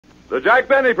The Jack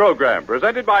Benny Program,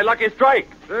 presented by Lucky Strike.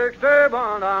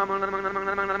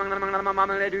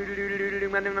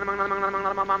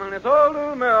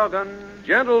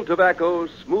 Gentle tobacco,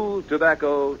 smooth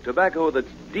tobacco, tobacco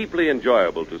that's deeply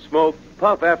enjoyable to smoke,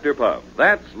 puff after puff.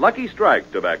 That's Lucky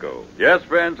Strike tobacco. Yes,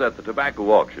 friends, at the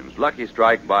tobacco auctions, Lucky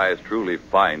Strike buys truly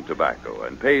fine tobacco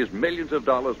and pays millions of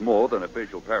dollars more than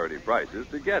official parity prices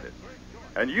to get it.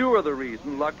 And you are the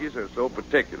reason Lucky's are so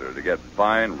particular to get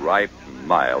fine, ripe,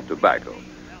 mild tobacco.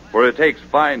 For it takes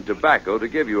fine tobacco to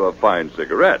give you a fine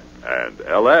cigarette. And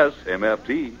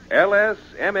LSMFT.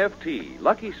 LSMFT.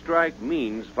 Lucky Strike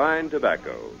means fine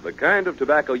tobacco. The kind of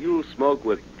tobacco you'll smoke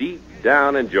with deep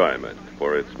down enjoyment.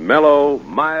 For it's mellow,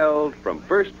 mild, from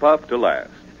first puff to last.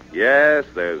 Yes,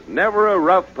 there's never a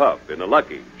rough puff in a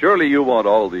Lucky. Surely you want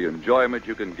all the enjoyment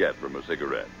you can get from a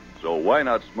cigarette. So why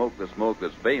not smoke the smoke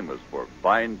that's famous for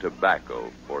fine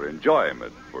tobacco, for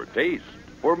enjoyment, for taste,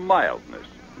 for mildness?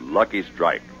 Lucky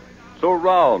Strike. So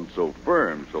round, so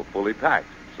firm, so fully packed,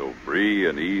 so free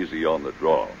and easy on the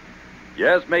draw.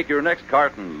 Yes, make your next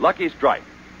carton Lucky Strike.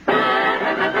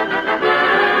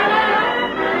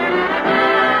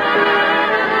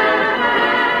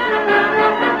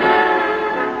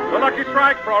 Lucky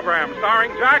Strike program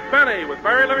starring Jack Benny with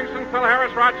Barry Livingston, Phil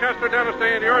Harris, Rochester, Dennis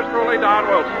Day, and yours truly, Don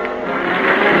Wilson.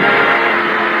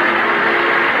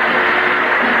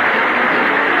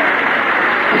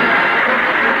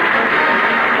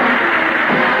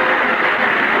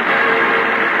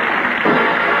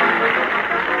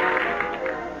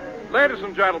 Ladies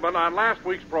and gentlemen, on last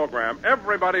week's program,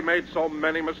 everybody made so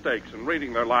many mistakes in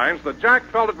reading their lines that Jack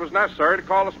felt it was necessary to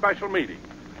call a special meeting.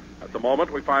 At the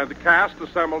moment, we find the cast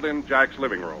assembled in Jack's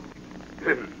living room.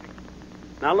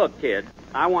 Now, look, kid,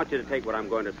 I want you to take what I'm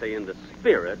going to say in the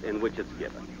spirit in which it's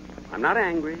given. I'm not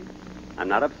angry. I'm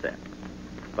not upset.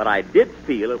 But I did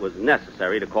feel it was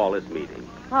necessary to call this meeting.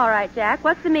 All right, Jack.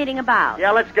 What's the meeting about? Yeah,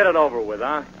 let's get it over with,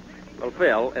 huh? Well,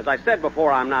 Phil, as I said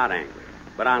before, I'm not angry.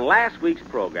 But on last week's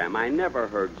program, I never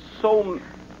heard so...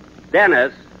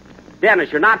 Dennis,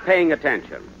 you're not paying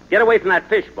attention. Get away from that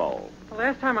fishbowl. The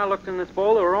last time I looked in this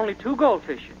bowl, there were only 2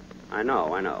 goldfish. I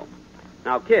know.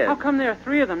 Now, kid... How come there are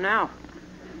 3 of them now?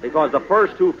 Because the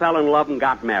first 2 fell in love and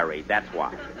got married, that's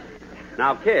why.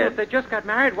 Now, kid... Well, if they just got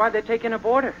married, why'd they take in a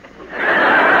boarder?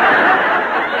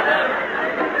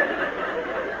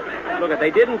 Look, if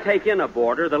they didn't take in a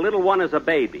boarder, the little one is a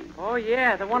baby. Oh,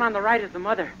 yeah, the one on the right is the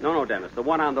mother. No, Dennis, the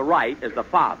one on the right is the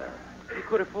father. You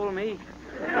could have fooled me.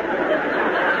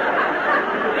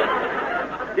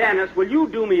 Dennis, will you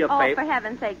do me a favor? Oh, for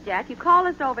heaven's sake, Jack. You called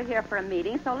us over here for a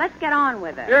meeting, so let's get on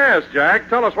with it. Yes, Jack.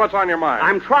 Tell us what's on your mind.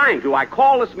 I'm trying to. I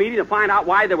called this meeting to find out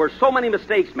why there were so many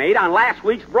mistakes made on last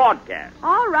week's broadcast.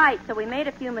 All right, so we made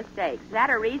a few mistakes. Is that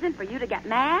a reason for you to get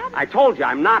mad? I told you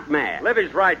I'm not mad.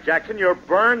 Livy's right, Jackson. You're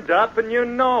burned up, and you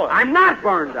know it. I'm not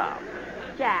burned up.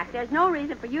 Jack, there's no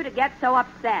reason for you to get so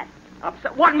upset.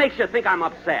 Upset? What makes you think I'm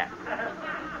upset?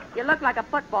 You look like a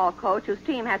football coach whose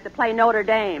team has to play Notre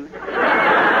Dame.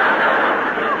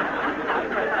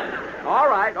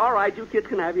 All right, you kids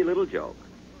can have your little joke.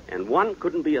 And one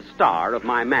couldn't be a star of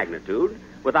my magnitude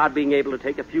without being able to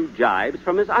take a few jibes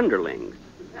from his underlings.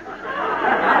 But,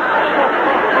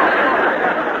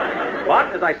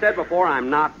 as I said before, I'm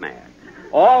not mad.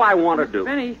 All I want to do...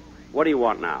 Benny. What do you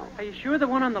want now? Are you sure the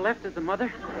one on the left is the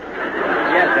mother?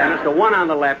 Yes, Dennis, the one on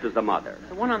the left is the mother.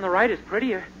 The one on the right is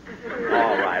prettier.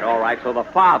 All right, so the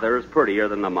father is prettier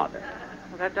than the mother.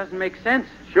 Well, that doesn't make sense.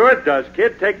 Sure it does,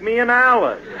 kid. Take me an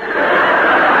hour.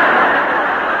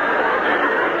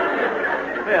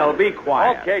 Phil, be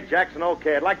quiet. Okay, Jackson,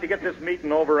 okay. I'd like to get this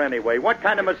meeting over anyway. What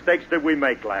kind of mistakes did we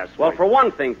make last Well, week? for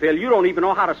one thing, Phil, you don't even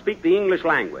know how to speak the English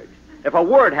language. If a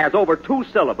word has over 2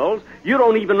 syllables, you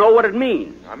don't even know what it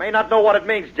means. I may not know what it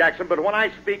means, Jackson, but when I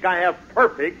speak, I have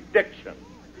perfect diction.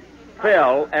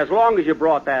 Phil, as long as you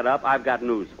brought that up, I've got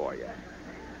news for you.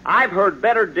 I've heard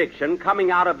better diction coming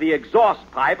out of the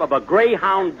exhaust pipe of a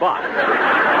Greyhound bus.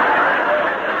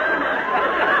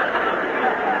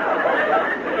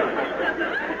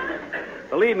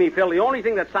 Believe me, Phil, the only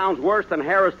thing that sounds worse than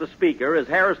Harris the speaker is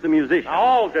Harris the musician. Now,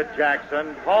 hold it,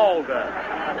 Jackson. Hold it.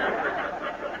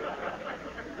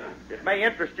 It may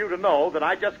interest you to know that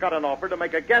I just got an offer to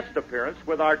make a guest appearance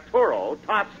with Arturo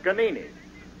Toscanini.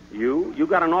 You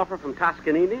got an offer from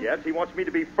Toscanini? Yes, he wants me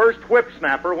to be first whip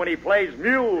snapper when he plays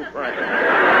mule train.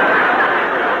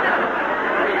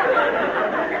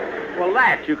 Well,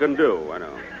 that you can do, I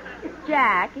know.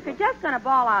 Jack, if you're just going to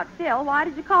bawl out Phil, why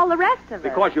did you call the rest of us?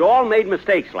 Because you all made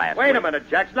mistakes last week. Wait a minute,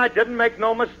 Jackson. I didn't make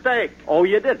no mistake. Oh,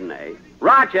 you didn't, eh?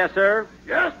 Rochester.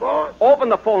 Yes, boss. Open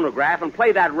the phonograph and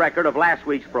play that record of last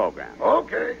week's program.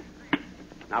 Okay.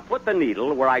 Now put the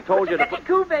needle where I told you to put...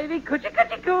 Coo, baby.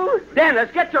 Coochie-coo. Dennis,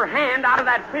 get your hand out of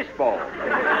that fishbowl.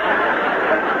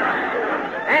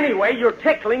 Anyway, you're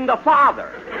tickling the father.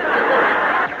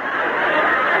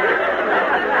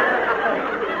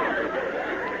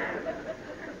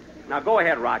 Now go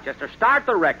ahead, Rochester. Start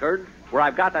the record where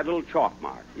I've got that little chalk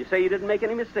mark. You say you didn't make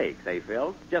any mistakes, eh,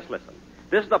 Phil? Just listen.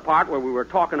 This is the part where we were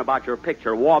talking about your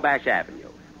picture, Wabash Avenue.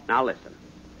 Now listen.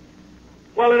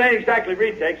 Well, it ain't exactly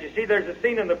retakes. You see, there's a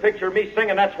scene in the picture of me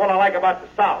singing That's What I Like About the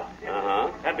South. Uh-huh.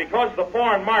 And because of the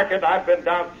foreign market, I've been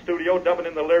down to the studio dubbing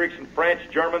in the lyrics in French,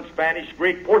 German, Spanish,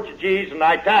 Greek, Portuguese, and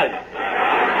Italian.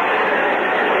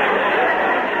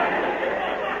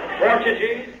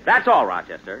 Portuguese? That's all,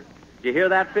 Rochester. Did you hear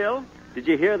that, Phil? Did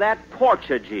you hear that?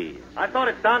 Portuguese. I thought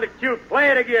it sounded cute. Play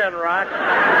it again, Roch.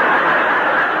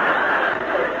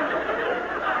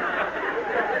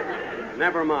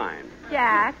 Never mind.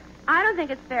 Jack, I don't think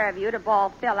it's fair of you to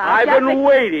ball Phil out. I've just been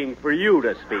waiting for you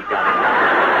to speak up.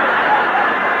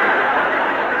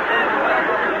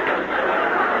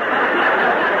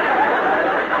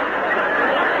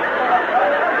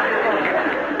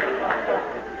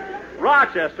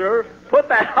 Rochester, put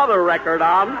that other record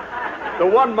on, the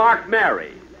one marked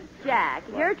Mary. Jack,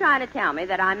 if you're trying to tell me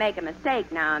that I make a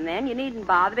mistake now and then, you needn't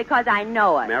bother because I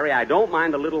know it. Mary, I don't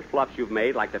mind the little fluffs you've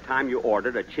made, like the time you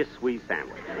ordered a Chiswee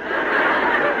sandwich.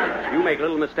 You make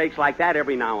little mistakes like that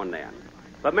every now and then.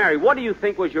 But, Mary, what do you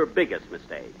think was your biggest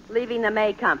mistake? Leaving the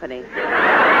May Company.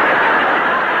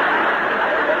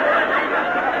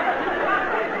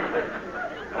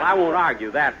 Well, I won't argue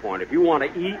that point. If you want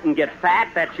to eat and get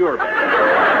fat, that's your business.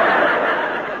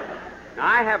 Now,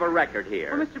 I have a record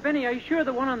here. Well, Mr. Benny, are you sure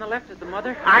the one on the left is the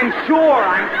mother? I'm sure.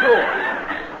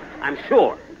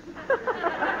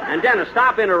 And Dennis,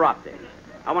 stop interrupting.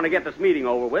 I want to get this meeting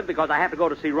over with because I have to go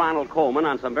to see Ronald Colman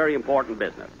on some very important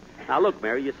business. Now, look,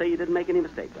 Mary, you say you didn't make any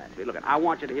mistakes last week. Look, I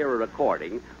want you to hear a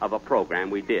recording of a program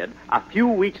we did a few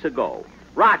weeks ago.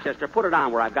 Rochester, put it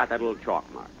on where I've got that little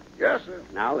chalk mark. Yes, sir.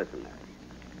 Now, listen, Mary.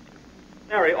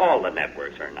 Mary, all the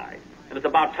networks are nice. And it's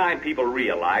about time people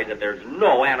realize that there's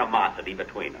no animosity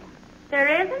between them. There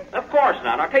isn't? Of course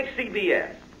not. Now, take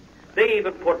CBS. They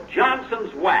even put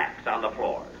Johnson's wax on the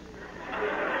floors.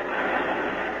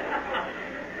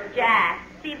 Jack,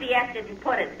 CBS didn't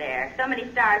put it there. So many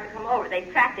stars have come over, they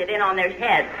tracked it in on their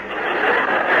heads.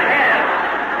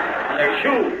 On their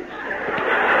shoes.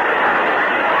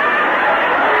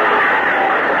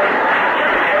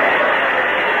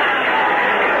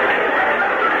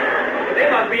 They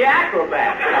must be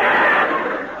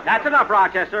acrobats. That's enough,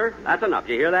 Rochester. That's enough.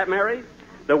 You hear that, Mary?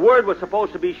 The word was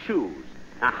supposed to be shoes.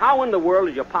 Now, how in the world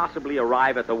did you possibly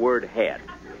arrive at the word head?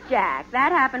 Jack,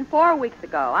 that happened 4 weeks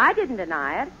ago. I didn't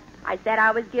deny it. I said I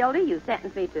was guilty. You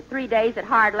sentenced me to 3 days at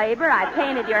hard labor. I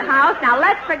painted your house. Now,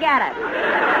 let's forget it.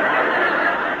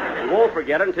 You won't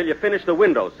forget it until you finish the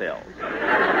windowsills.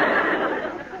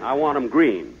 I want them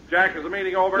green. Jack, is the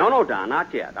meeting over? No, Don,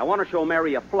 not yet. I want to show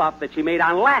Mary a fluff that she made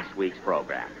on last week's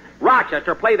program.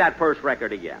 Rochester, play that first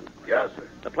record again. Yes, sir.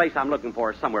 The place I'm looking for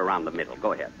is somewhere around the middle.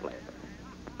 Go ahead, play it.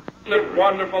 Isn't it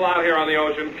wonderful out here on the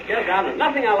ocean? Yes, Don, there's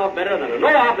nothing I love better than a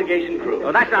no-obligation cruise.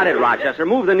 Oh, that's not it, Rochester.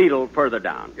 Move the needle further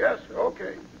down. Yes, sir.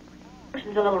 Okay.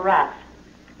 Ocean's a little rough.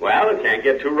 Well, it can't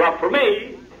get too rough for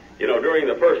me. You know, during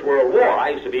the First World War, I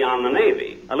used to be on the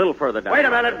Navy. A little further down. Wait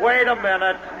a minute.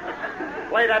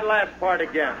 Play that last part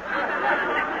again.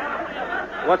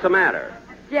 What's the matter?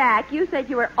 Jack, you said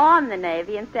you were on the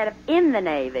Navy instead of in the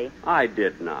Navy. I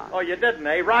did not. Oh, you didn't,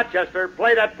 eh? Rochester,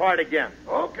 play that part again.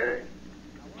 Okay.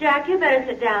 Jack, you better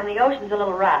sit down. The ocean's a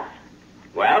little rough.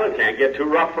 Well, it can't get too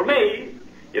rough for me.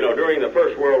 You know, during the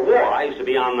First World War, I used to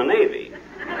be on the Navy.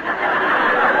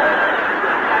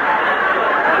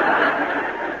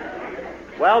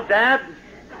 Well, Dad,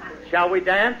 shall we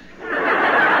dance?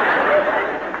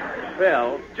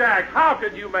 Phil. Jack, how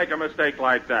could you make a mistake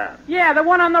like that? Yeah, the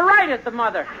one on the right is the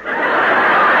mother.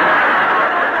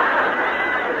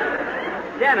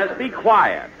 Dennis, be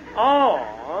quiet. Oh,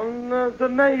 on the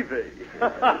Navy.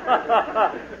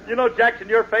 You know, Jackson,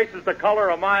 your face is the color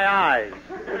of my eyes.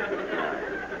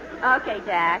 Okay,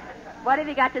 Jack. What have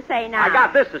you got to say now? I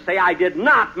got this to say. I did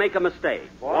not make a mistake.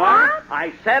 What?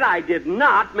 I said I did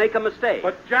not make a mistake.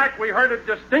 But, Jack, we heard it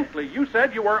distinctly. You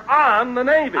said you were on the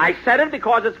Navy. I said it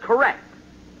because it's correct.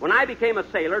 When I became a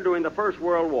sailor during the First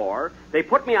World War, they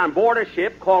put me on board a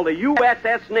ship called the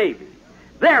USS Navy.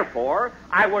 Therefore,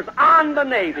 I was on the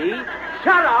Navy.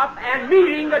 Shut up and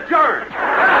meeting adjourned.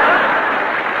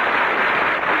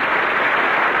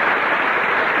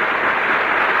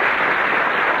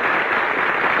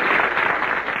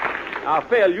 Now,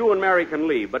 Phil, you and Mary can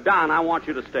leave, but Don, I want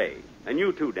you to stay. And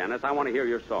you too, Dennis. I want to hear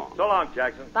your song. So long,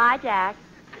 Jackson. Bye, Jack.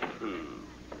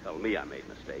 Tell me I made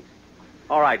mistakes.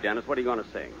 All right, Dennis, what are you going to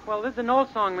sing? Well, this is an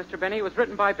old song, Mr. Benny. It was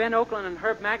written by Ben Oakland and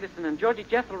Herb Magnuson, and Georgie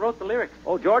Jessel wrote the lyrics.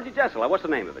 Oh, Georgie Jessel. What's the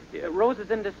name of it, kid?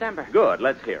 Roses in December. Good.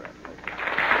 Let's hear it.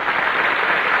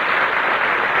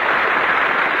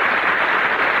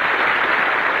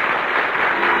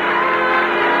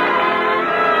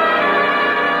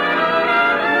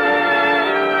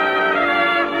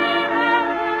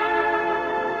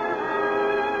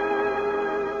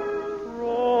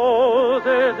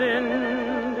 Roses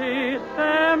in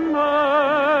December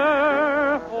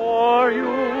for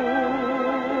you.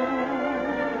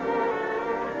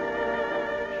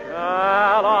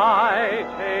 Shall I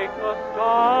take the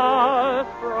stars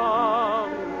from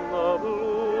the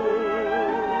blue?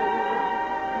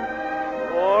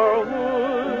 Or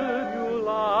would you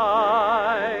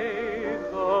like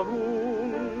the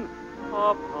moon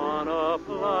upon a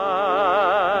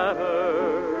platter?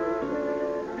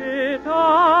 It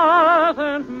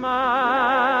doesn't matter.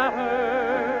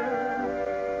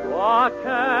 What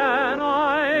can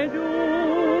I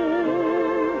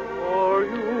do for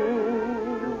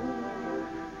you?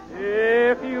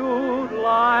 If you'd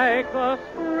like the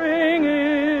spring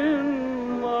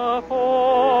in the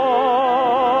fall,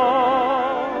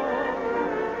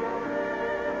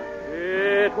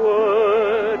 it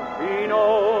would be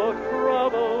no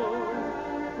trouble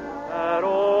at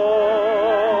all.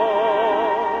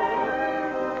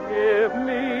 Give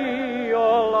me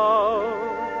your love,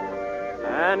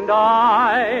 and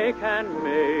I can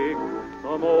make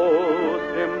the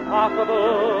most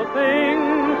impossible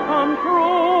things come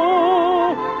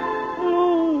true.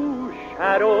 Blue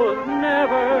shadows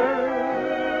never,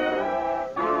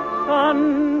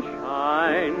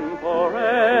 sunshine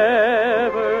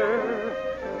forever,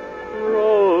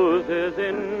 roses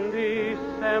in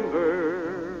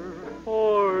December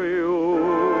for you.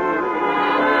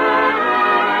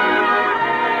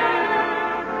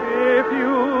 If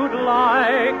you'd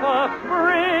like a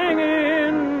spring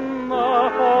in the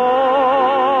fall,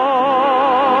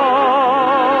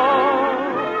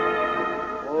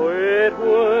 oh, it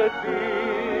would be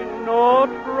no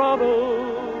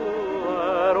trouble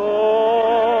at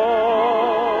all.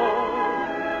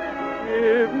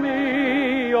 Give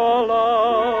me your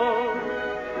love,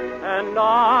 and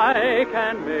I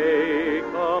can make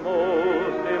the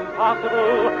most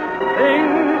impossible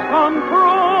things come true.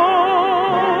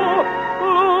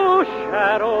 Blue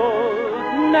shadows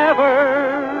never,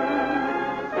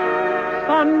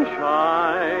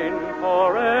 sunshine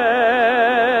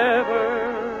forever,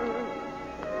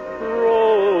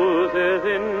 roses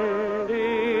in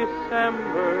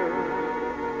December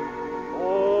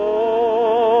for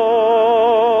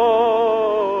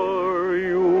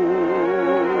you.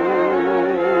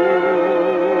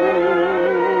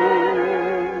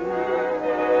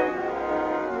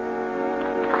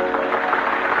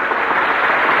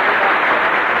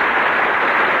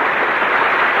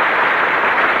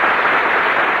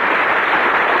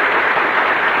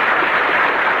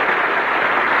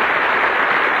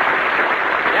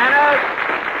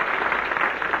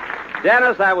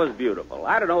 Dennis, that was beautiful.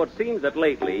 I don't know, it seems that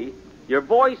lately your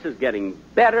voice is getting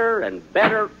better and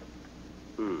better.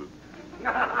 You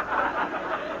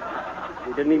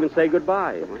didn't even say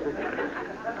goodbye.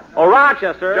 Oh,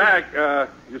 Rochester. Jack,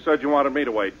 you said you wanted me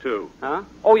to wait, too. Huh?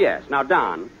 Oh, yes. Now,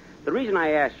 Don, the reason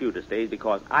I asked you to stay is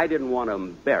because I didn't want to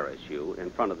embarrass you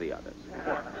in front of the others.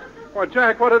 Well,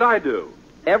 Jack, what did I do?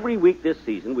 Every week this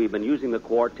season, we've been using the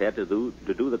quartet to do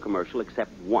the commercial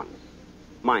except once.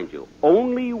 Mind you,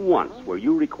 only once were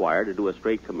you required to do a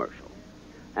straight commercial.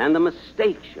 And the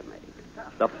mistakes you made,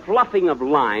 the fluffing of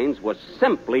lines was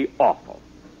simply awful.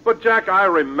 But, Jack, I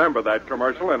remember that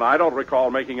commercial, and I don't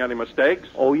recall making any mistakes.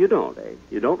 Oh, you don't, eh?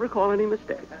 You don't recall any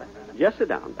mistakes. Just sit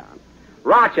down, Don.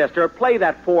 Rochester, play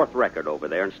that fourth record over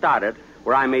there and start it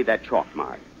where I made that chalk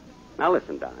mark. Now,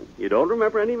 listen, Don. You don't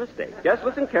remember any mistakes. Just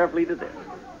listen carefully to this.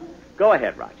 Go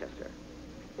ahead, Rochester.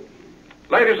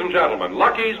 Ladies and gentlemen,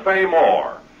 Lucky's pay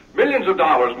more. Millions of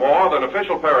dollars more than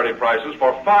official parity prices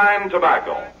for fine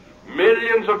tobacco.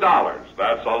 Millions of dollars.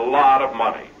 That's a lot of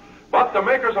money. But the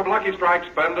makers of Lucky Strike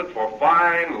spend it for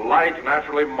fine, light,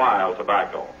 naturally mild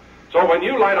tobacco. So when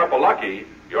you light up a Lucky,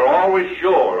 you're always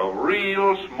sure of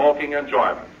real smoking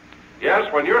enjoyment.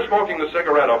 Yes, when you're smoking the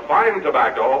cigarette of fine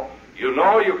tobacco, you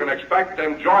know you can expect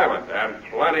enjoyment and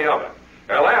plenty of it.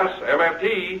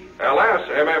 LS-MFT,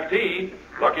 LS-MFT,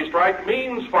 Lucky Strike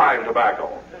means fine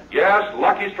tobacco. Yes,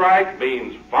 Lucky Strike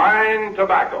means fine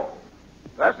tobacco.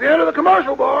 That's the end of the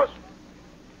commercial, boss.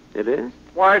 It is?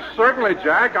 Why, certainly,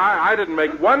 Jack. I didn't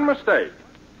make one mistake.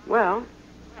 Well,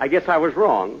 I guess I was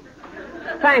wrong.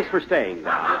 Thanks for staying. So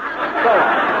long.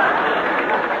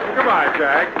 Goodbye,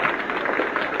 Jack.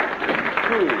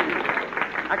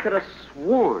 I could have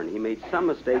sworn he made some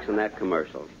mistakes in that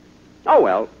commercial. Oh,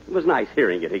 well, it was nice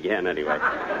hearing it again anyway.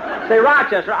 Say,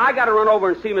 Rochester, I got to run over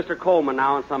and see Mr. Colman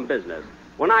now on some business.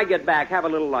 When I get back, have a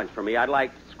little lunch for me. I'd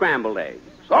like scrambled eggs.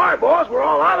 Sorry, boss, we're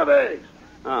all out of eggs.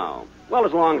 Oh. Well,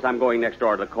 as long as I'm going next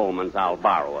door to the Colmans, I'll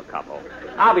borrow a couple.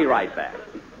 I'll be right back.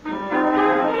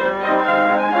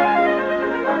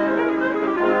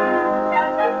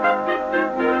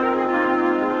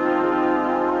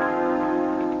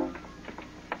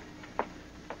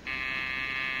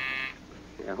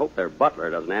 I hope their butler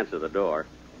doesn't answer the door.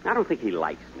 I don't think he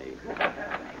likes me.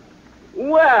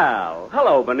 Well,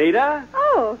 hello, Benita.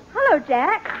 Oh, hello,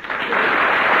 Jack.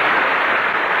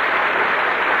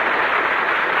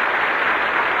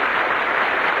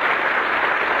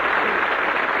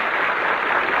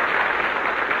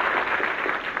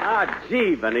 Ah,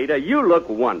 gee, Benita, you look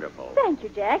wonderful. Thank you,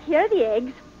 Jack. Here are the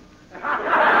eggs.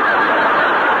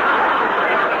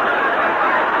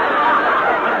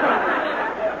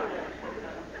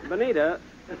 Benita,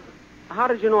 how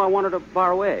did you know I wanted to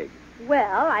borrow eggs?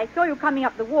 Well, I saw you coming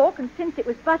up the walk, and since it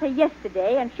was butter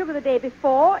yesterday and sugar the day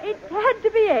before, it had to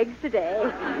be eggs today.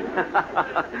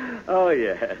 Oh,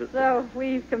 yes. So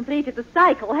we've completed the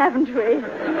cycle, haven't we?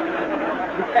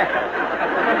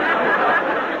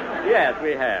 Yes,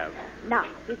 we have. Now,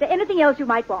 is there anything else you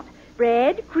might want?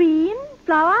 Bread, cream,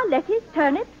 flour, lettuce,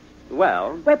 turnips?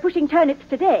 Well, We're pushing turnips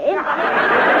today.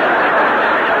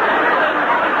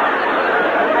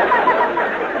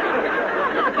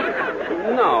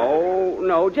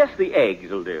 No, just the eggs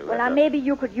will do. Well, now, maybe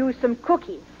you could use some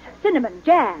cookies, cinnamon,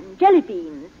 jam, jelly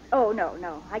beans. Oh,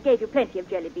 no. I gave you plenty of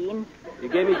jelly beans. You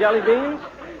gave me jelly beans?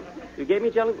 You gave me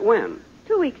jelly... When?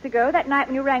 2 weeks ago, that night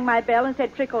when you rang my bell and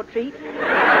said trick or treat.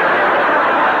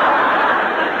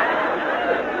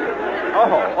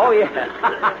 Oh, yeah.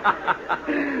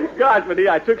 Gosh, Benita,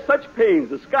 I took such pains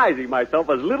disguising myself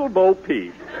as Little Bo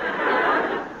Peep.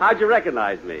 How'd you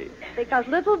recognize me? Because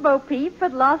little Bo Peep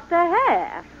had lost her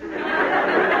hair.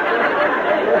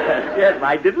 Yes,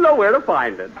 I didn't know where to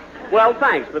find it. Well,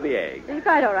 thanks for the egg. You're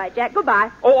quite all right, Jack.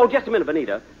 Goodbye. Oh, just a minute,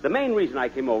 Benita. The main reason I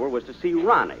came over was to see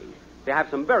Ronnie. To have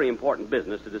some very important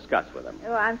business to discuss with him.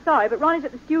 Oh, I'm sorry, but Ronnie's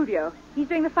at the studio. He's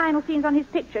doing the final scenes on his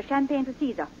picture, Champagne for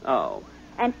Caesar. Oh.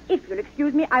 And if you'll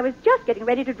excuse me, I was just getting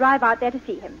ready to drive out there to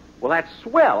see him. Well, that's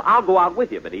swell. I'll go out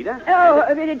with you, Benita. Oh,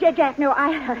 Jack, no, I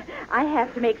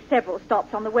have to make several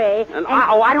stops on the way.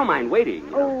 I don't mind waiting.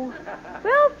 Oh,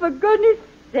 well, for goodness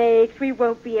sakes, we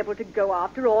won't be able to go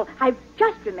after all. I've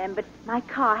just remembered my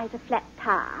car has a flat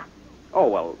tire. Oh,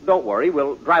 well, don't worry.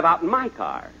 We'll drive out in my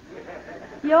car.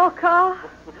 Your car?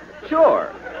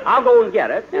 Sure. I'll go and get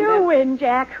it. And You win,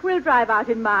 Jack. We'll drive out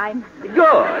in mine. Good.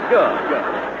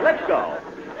 Let's go.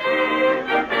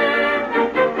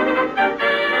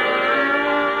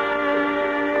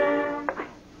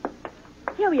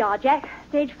 Here we are, Jack.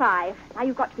 Stage 5. Now,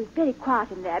 you've got to be very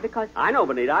quiet in there because... I know,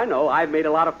 Benita, I know. I've made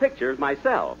a lot of pictures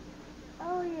myself.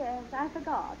 Oh, yes, I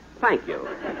forgot. Thank you.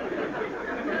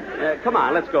 Come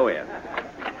on, let's go in.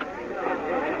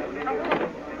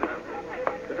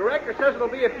 The director says it'll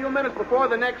be a few minutes before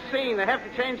the next scene. They have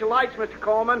to change the lights, Mr.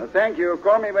 Colman. Thank you.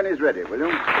 Call me when he's ready, will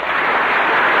you?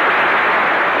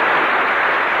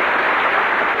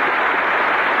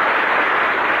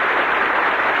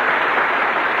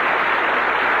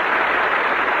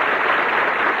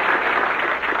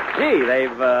 Gee, they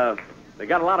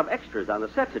got a lot of extras on the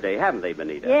set today, haven't they,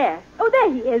 Benita? Yes. Oh,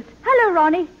 there he is. Hello,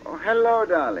 Ronnie. Oh, hello,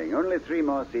 darling. Only 3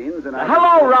 more scenes and I...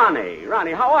 Hello, Ronnie.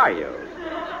 Ronnie, how are you?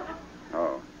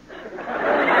 Oh.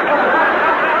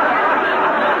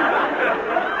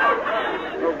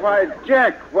 Why,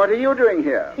 Jack, what are you doing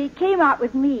here? He came out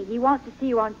with me. He wants to see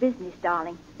you on business,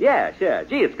 darling. Yes.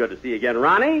 Gee, it's good to see you again,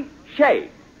 Ronnie.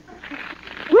 Shake.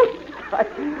 Whoop.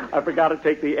 I forgot to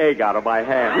take the egg out of my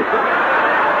hand.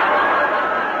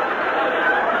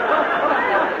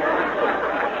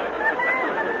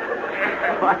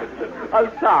 I'm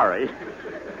sorry.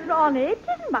 Ronnie, it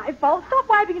isn't my fault. Stop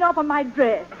wiping it off on my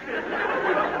dress.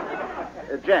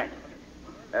 Jack,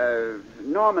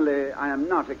 normally I am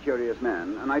not a curious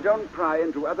man, and I don't pry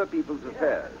into other people's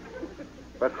affairs.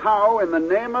 But how in the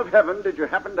name of heaven did you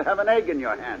happen to have an egg in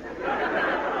your hand?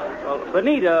 Well,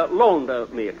 Benita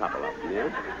loaned me a couple of them, yeah?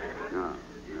 Oh,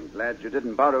 I'm glad you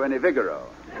didn't borrow any Vigoro.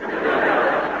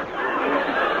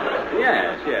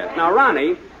 Yes. Now,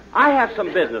 Ronnie, I have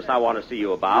some business I want to see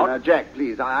you about. Now, Jack,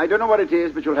 please, I don't know what it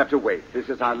is, but you'll have to wait. This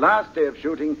is our last day of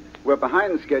shooting. We're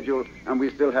behind schedule, and we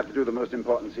still have to do the most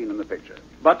important scene in the picture.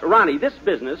 But, Ronnie, this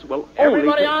business will only...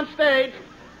 Everybody on stage.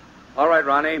 All right,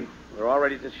 Ronnie. We're all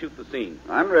ready to shoot the scene.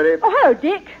 I'm ready. Oh, hello,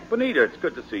 Dick. Bonita, it's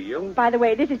good to see you. By the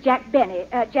way, this is Jack Benny.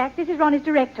 Jack, this is Ronnie's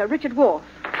director, Richard Wolfe.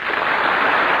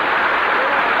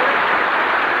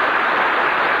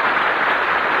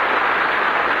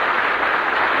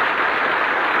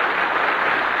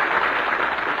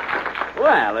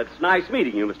 Well, it's nice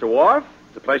meeting you, Mr. Worf.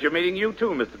 It's a pleasure meeting you,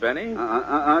 too, Mr. Benny.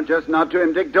 Just nod to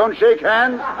him, Dick. Don't shake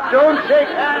hands. Don't shake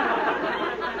hands.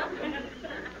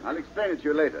 I'll explain it to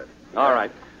you later. All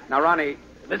right. Now, Ronnie,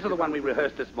 this is the one we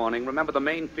rehearsed this morning. Remember, the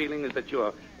main feeling is that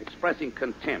you're expressing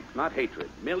contempt, not hatred.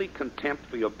 Merely contempt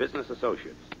for your business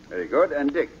associates. Very good.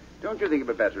 And, Dick, don't you think it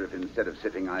would be better if instead of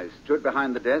sitting, I stood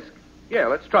behind the desk? Yeah,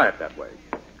 let's try it that way.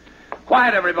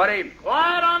 Quiet, everybody.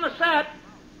 Quiet on the set.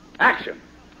 Action.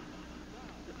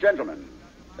 Gentlemen,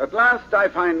 at last I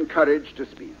find courage to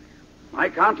speak. I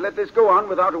can't let this go on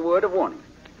without a word of warning.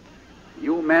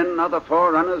 You men are the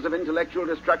forerunners of intellectual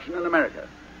destruction in America.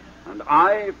 And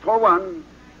I, for one,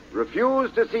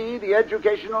 refuse to see the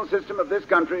educational system of this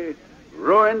country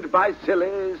ruined by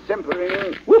silly,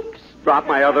 simpering... Whoops! Dropped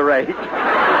my other egg.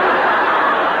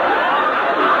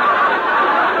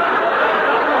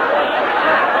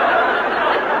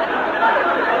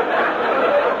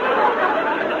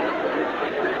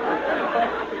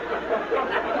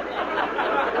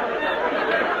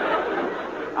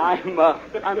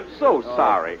 I'm so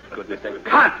sorry. Goodness sake.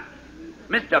 Cut!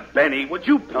 Mr. Benny, would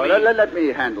you please... let me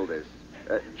handle this.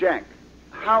 Jack,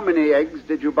 how many eggs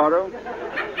did you borrow?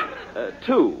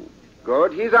 2.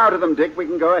 Good. He's out of them, Dick. We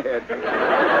can go ahead.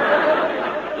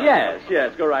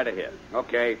 Yes, go right ahead.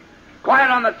 Okay.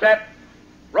 Quiet on the set.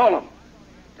 Roll 'em.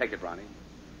 Take it, Ronnie.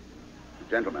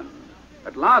 Gentlemen,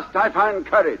 at last I find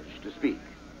courage to speak.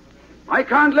 I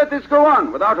can't let this go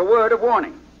on without a word of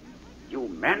warning. You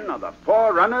men are the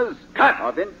forerunners... Cut!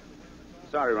 ...of in...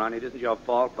 Sorry, Ronnie, it isn't your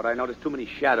fault, but I noticed too many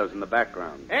shadows in the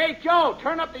background. Hey, Joe,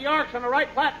 turn up the arcs on the right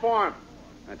platform.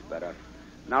 That's better.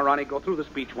 Now, Ronnie, go through the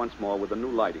speech once more with the new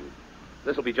lighting.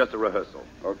 This will be just a rehearsal.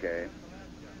 Okay.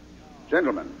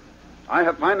 Gentlemen, I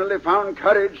have finally found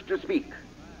courage to speak.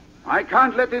 I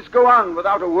can't let this go on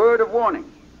without a word of warning.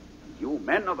 You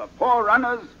men are the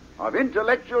forerunners of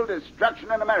intellectual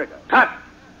destruction in America. Cut!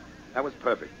 That was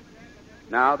perfect.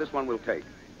 Now, this one we'll take.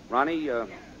 Ronnie,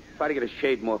 try to get a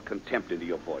shade more contempt into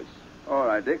your voice. All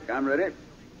right, Dick, I'm ready.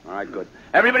 All right, good.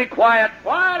 Everybody quiet.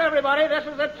 Quiet, everybody. This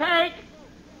is a take.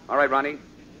 All right, Ronnie.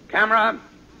 Camera.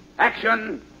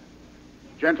 Action.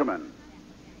 Gentlemen,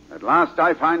 at last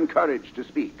I find courage to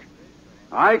speak.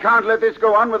 I can't let this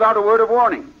go on without a word of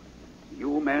warning.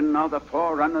 You men are the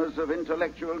forerunners of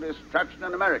intellectual destruction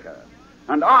in America.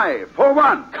 And I, for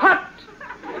one... Cut!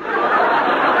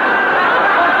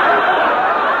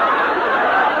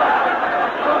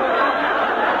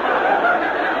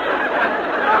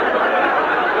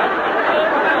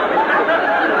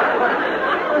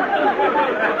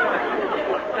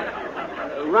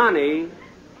 Ronnie,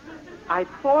 I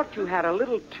thought you had a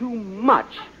little too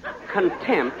much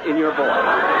contempt in your voice.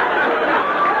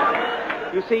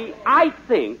 You see, I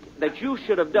think that you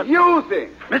should have done... You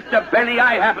think? Mr. Benny,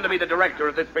 I happen to be the director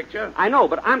of this picture. I know,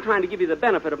 but I'm trying to give you the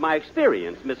benefit of my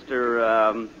experience, what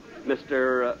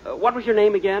was your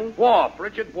name again? Worf,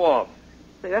 Richard Worf.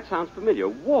 Say, that sounds familiar.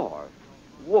 Worf.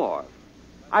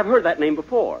 I've heard that name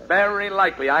before. Very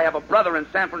likely. I have a brother in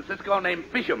San Francisco named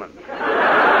Fisherman.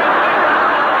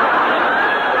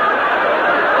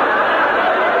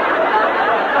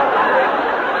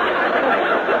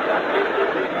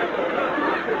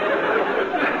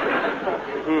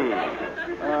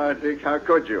 Dick, how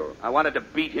could you? I wanted to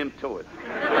beat him to it.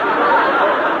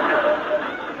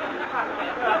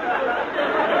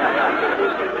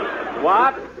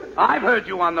 What? I've heard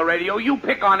you on the radio. You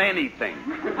pick on anything.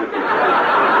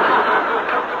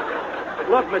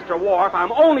 Look, Mr. Worf,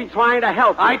 I'm only trying to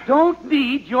help you. I don't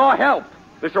need your help.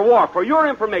 Mr. Worf, for your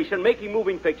information, making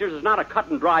moving pictures is not a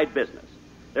cut-and-dried business.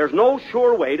 There's no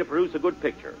sure way to produce a good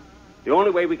picture. The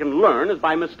only way we can learn is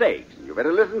by mistakes. You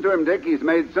better listen to him, Dick. He's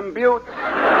made some buttes.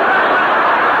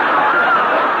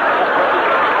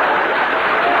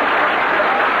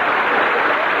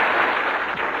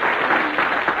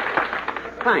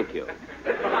 Thank you.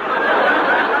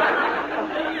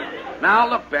 Now,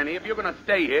 look, Benny, if you're going to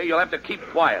stay here, you'll have to keep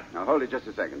quiet. Now, hold it just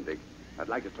a second, Dick. I'd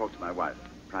like to talk to my wife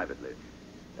privately.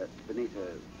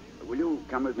 Benita, will you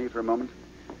come with me for a moment?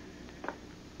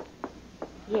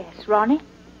 Yes, Ronnie?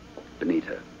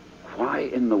 Benita, why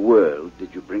in the world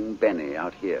did you bring Benny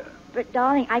out here? But,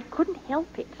 darling, I couldn't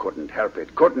help it. Couldn't help it.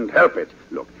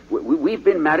 Look, we've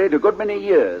been married a good many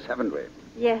years, haven't we?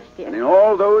 Yes, dear. And in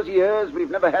all those years,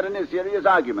 we've never had any serious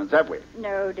arguments, have we?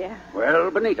 No, dear. Well,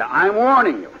 Benita, I'm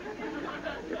warning you.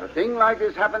 If a thing like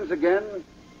this happens again,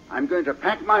 I'm going to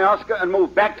pack my Oscar and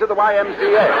move back to the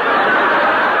YMCA.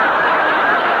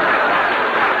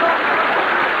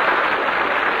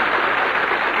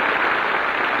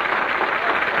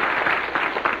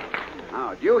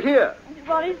 Now, do you hear?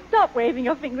 Ronnie, stop waving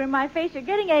your finger in my face. You're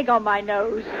getting egg on my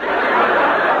nose.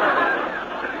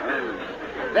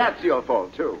 That's your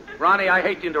fault, too. Ronnie, I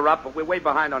hate to interrupt, but we're way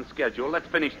behind on schedule. Let's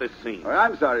finish this scene. Well,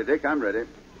 I'm sorry, Dick. I'm ready.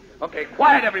 Okay,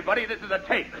 quiet, everybody. This is a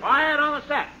tape. Quiet on the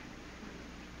set.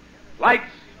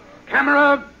 Lights,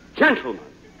 camera. Gentlemen,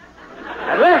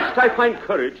 at last I find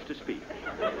courage to speak.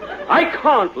 I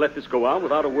can't let this go on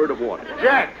without a word of warning.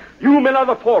 Jack! You men are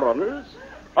the forerunners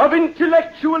of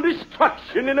intellectual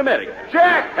destruction in America.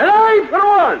 Jack! And I, for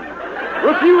one,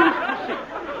 refuse to see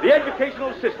the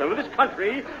educational system of this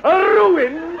country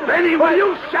ruined. Benny, will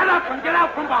you shut up and get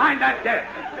out from behind that desk?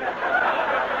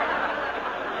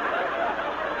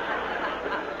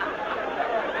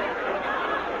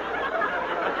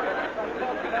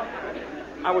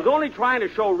 I was only trying to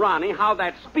show Ronnie how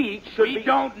that speech should be... We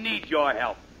don't need your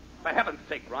help. For heaven's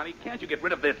sake, Ronnie, can't you get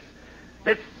rid of this...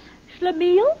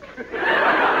 Schlemiel?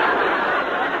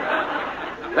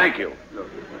 Thank you.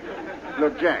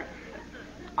 Look, Jack,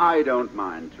 I don't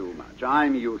mind too much.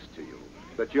 I'm used to you.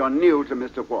 But you're new to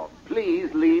Mr. Wharf.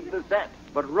 Please leave the set.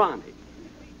 But Ronnie,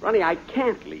 I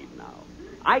can't leave now.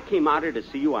 I came out here to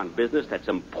see you on business that's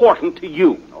important to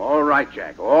you. All right,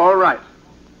 Jack, all right.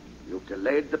 You've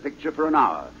delayed the picture for an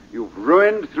hour. You've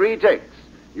ruined 3 takes.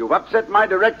 You've upset my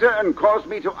director and caused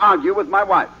me to argue with my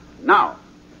wife. Now,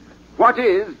 what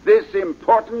is this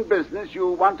important business you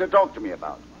want to talk to me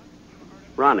about?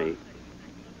 Ronnie,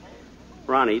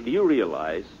 do you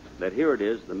realize that here it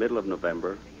is, the middle of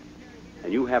November,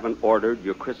 and you haven't ordered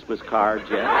your Christmas cards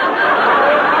yet?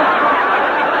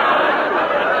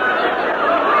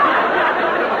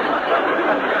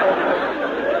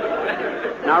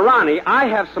 Now, Ronnie, I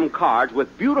have some cards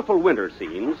with beautiful winter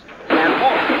scenes and...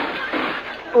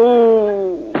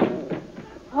 Oh,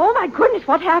 my goodness,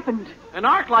 what happened? An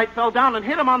arc light fell down and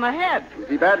hit him on the head. Is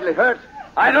he badly hurt?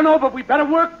 I don't know, but we better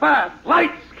work fast.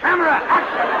 Lights, camera,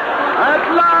 action!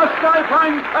 At last I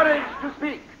find courage to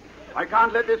speak. I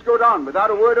can't let this go down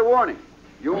without a word of warning.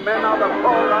 You men are the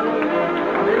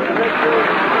forerunners of intellectual...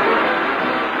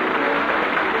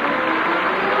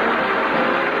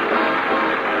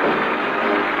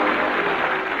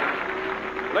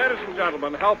 Ladies and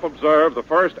gentlemen, help observe the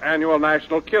first annual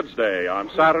National Kids Day on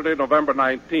Saturday, November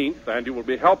 19th, and you will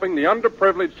be helping the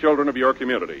underprivileged children of your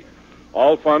community.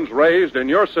 All funds raised in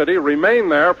your city remain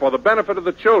there for the benefit of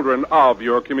the children of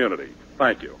your community.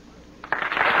 Thank you.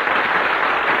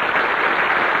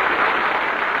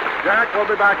 Jack will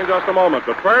be back in just a moment,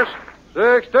 but first...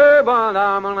 Lucky's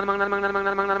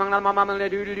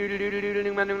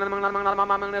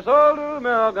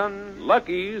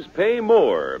pay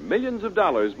more, millions of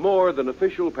dollars more than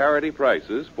official parity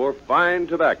prices for fine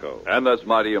tobacco. And that's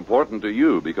mighty important to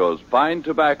you because fine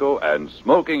tobacco and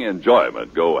smoking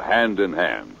enjoyment go hand in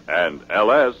hand. And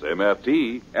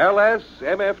LSMFT.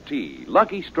 LSMFT.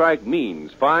 Lucky Strike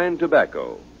means fine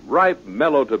tobacco. Ripe,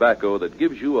 mellow tobacco that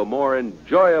gives you a more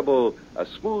enjoyable, a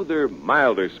smoother,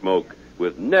 milder smoke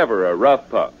with never a rough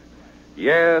puff.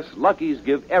 Yes, Lucky's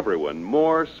give everyone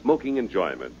more smoking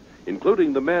enjoyment,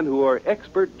 including the men who are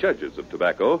expert judges of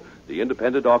tobacco, the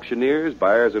independent auctioneers,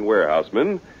 buyers, and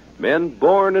warehousemen, men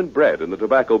born and bred in the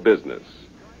tobacco business.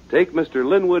 Take Mr.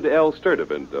 Linwood L.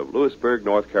 Sturdivant of Lewisburg,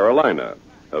 North Carolina,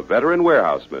 a veteran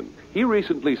warehouseman. He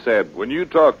recently said, "When you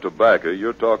talk tobacco,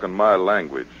 you're talking my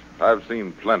language. I've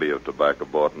seen plenty of tobacco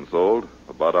bought and sold,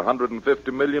 about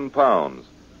 150 million pounds.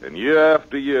 And year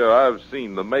after year, I've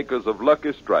seen the makers of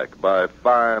Lucky Strike buy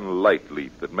fine light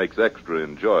leaf that makes extra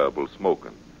enjoyable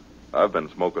smoking. I've been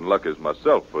smoking Lucky's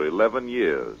myself for 11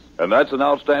 years. And that's an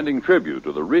outstanding tribute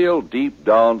to the real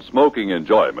deep-down smoking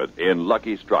enjoyment in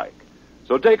Lucky Strike.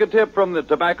 So take a tip from the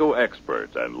tobacco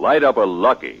experts and light up a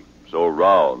Lucky. So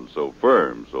round, so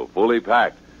firm, so fully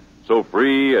packed, so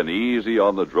free and easy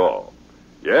on the draw.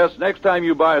 Yes, next time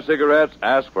you buy cigarettes,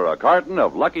 ask for a carton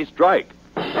of Lucky Strike.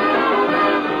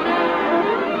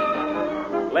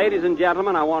 Ladies and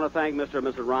gentlemen, I want to thank Mr. and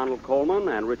Mrs. Ronald Colman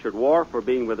and Richard Wharf for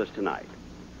being with us tonight.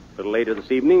 A little later this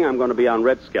evening, I'm going to be on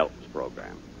Red Skelton's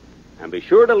program. And be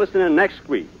sure to listen in next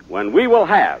week when we will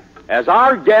have, as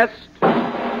our guest,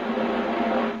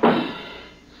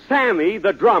 Sammy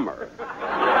the drummer.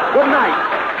 Good night.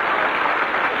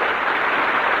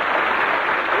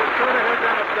 Be sure to hear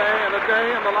Dennis today and a day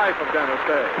in the life of Dennis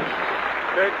Day.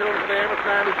 Stay tuned for the Amos and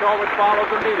Andy Show, which follows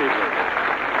immediately.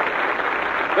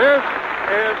 This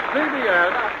is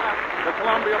CBS, the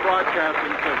Columbia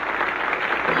Broadcasting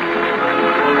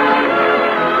System.